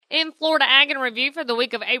In Florida Ag and Review for the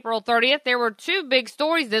week of April 30th, there were two big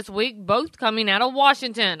stories this week, both coming out of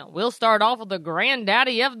Washington. We'll start off with the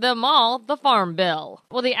granddaddy of them all, the Farm Bill.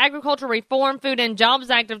 Well, the Agriculture Reform, Food and Jobs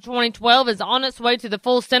Act of 2012 is on its way to the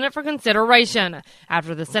full Senate for consideration,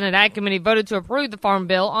 after the Senate Ag Committee voted to approve the Farm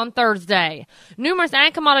Bill on Thursday. Numerous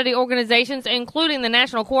ag commodity organizations, including the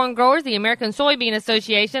National Corn Growers, the American Soybean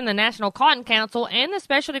Association, the National Cotton Council, and the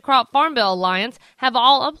Specialty Crop Farm Bill Alliance, have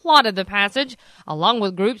all applauded the passage, along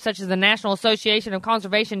with groups such as the National Association of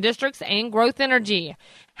Conservation Districts and Growth Energy.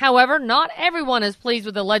 However, not everyone is pleased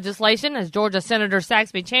with the legislation, as Georgia Senator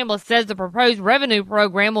Saxby Chambliss says the proposed revenue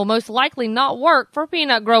program will most likely not work for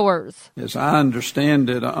peanut growers. As I understand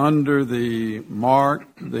it, under the mark,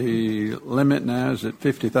 the limit now is at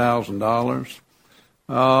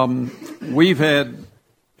 $50,000. We've had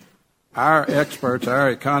our experts, our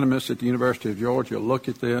economists at the University of Georgia look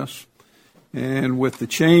at this. And with the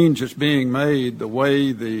change that's being made, the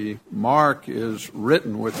way the mark is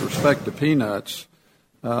written with respect to peanuts,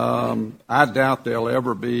 I doubt there'll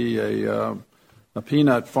ever be a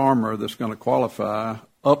peanut farmer that's going to qualify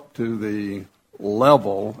up to the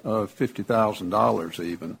level of $50,000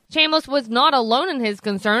 even. Chambliss was not alone in his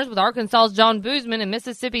concerns, with Arkansas's John Boozman and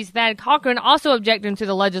Mississippi's Thad Cochran also objecting to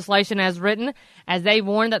the legislation as written, as they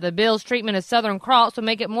warned that the bill's treatment of southern crops would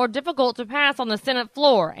make it more difficult to pass on the Senate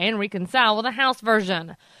floor and reconcile with the House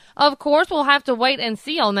version. Of course, we'll have to wait and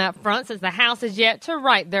see on that front, since the House is yet to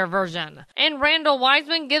write their version. And Randall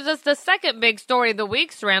Wiseman gives us the second big story of the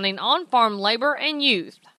week surrounding on-farm labor and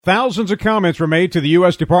youth. Thousands of comments were made to the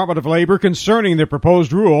U.S. Department of Labor concerning the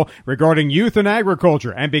proposed rule regarding youth in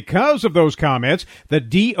agriculture. And because of those comments, the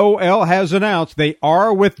DOL has announced they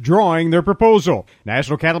are withdrawing their proposal.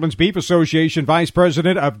 National Cattlemen's Beef Association Vice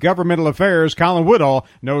President of Governmental Affairs, Colin Woodall,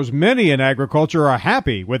 knows many in agriculture are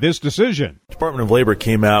happy with this decision. The Department of Labor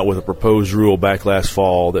came out with a proposed rule back last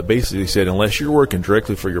fall that basically said unless you're working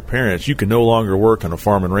directly for your parents, you can no longer work on a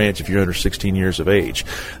farm and ranch if you're under 16 years of age.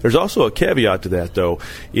 There's also a caveat to that, though.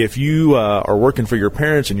 If you are working for your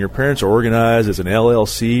parents and your parents are organized as an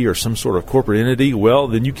LLC or some sort of corporate entity, well,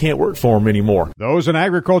 then you can't work for them anymore. Those in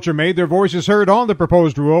agriculture made their voices heard on the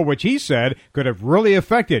proposed rule, which he said could have really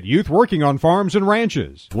affected youth working on farms and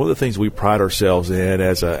ranches. One of the things we pride ourselves in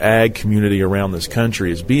as an ag community around this country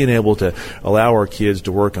is being able to allow our kids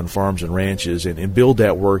to work on farms and ranches and build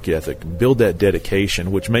that work ethic, and build that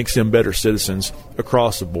dedication, which makes them better citizens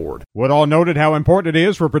across the board. Woodall noted how important it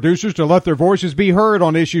is for producers to let their voices be heard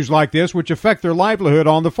on issues like this, which affect their livelihood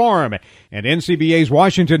on the farm. And NCBA's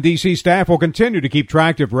Washington, D.C. staff will continue to keep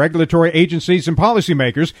track of regulatory agencies and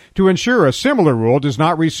policymakers to ensure a similar rule does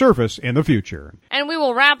not resurface in the future. And we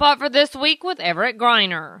will wrap up for this week with Everett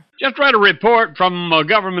Griner. Just read a report from a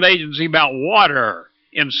government agency about water.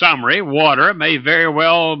 In summary, water may very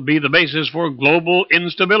well be the basis for global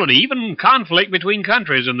instability, even conflict between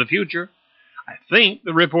countries in the future. I think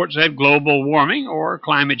the report said global warming, or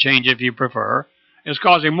climate change if you prefer, is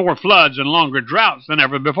causing more floods and longer droughts than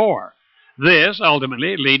ever before. This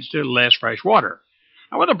ultimately leads to less fresh water.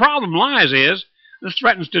 Now, where the problem lies is this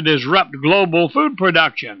threatens to disrupt global food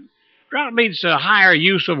production. Drought leads to higher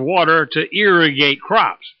use of water to irrigate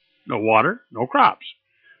crops. No water, no crops.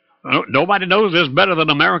 Nobody knows this better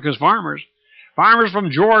than America's farmers. Farmers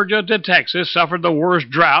from Georgia to Texas suffered the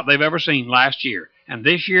worst drought they've ever seen last year, and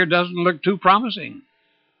this year doesn't look too promising.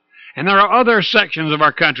 And there are other sections of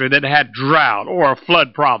our country that had drought or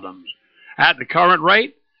flood problems. At the current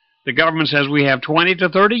rate, the government says we have 20 to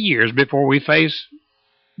 30 years before we face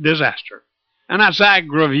disaster. And that's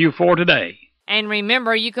Ag Review for today. And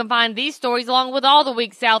remember, you can find these stories along with all the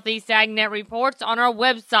week's Southeast AgNet reports on our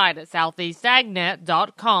website at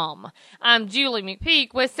southeastagnet.com. I'm Julie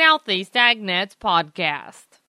McPeak with Southeast AgNet's podcast.